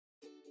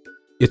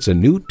It's a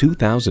new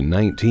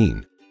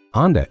 2019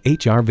 Honda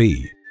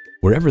HR-V.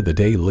 Wherever the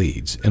day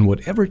leads and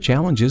whatever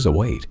challenges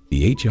await,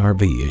 the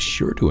HR-V is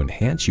sure to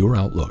enhance your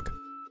outlook.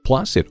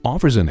 Plus, it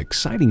offers an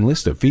exciting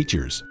list of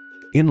features: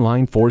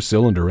 inline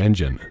 4-cylinder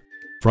engine,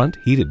 front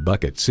heated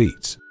bucket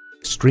seats,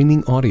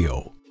 streaming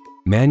audio,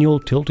 manual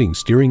tilting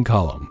steering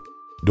column,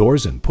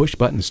 doors and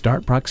push-button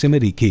start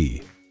proximity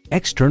key,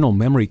 external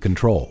memory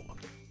control,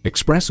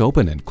 express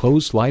open and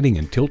close sliding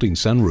and tilting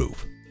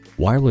sunroof,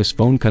 wireless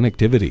phone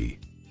connectivity,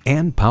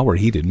 and power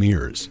heated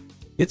mirrors.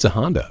 It's a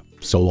Honda,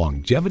 so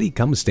longevity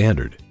comes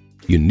standard.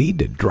 You need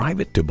to drive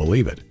it to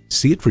believe it.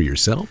 See it for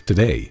yourself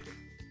today.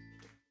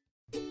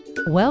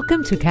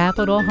 Welcome to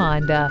Capital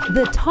Honda,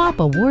 the top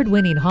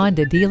award-winning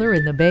Honda dealer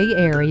in the Bay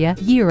Area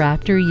year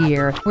after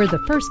year. We're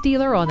the first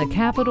dealer on the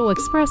Capital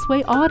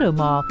Expressway Auto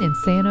Mall in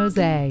San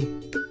Jose.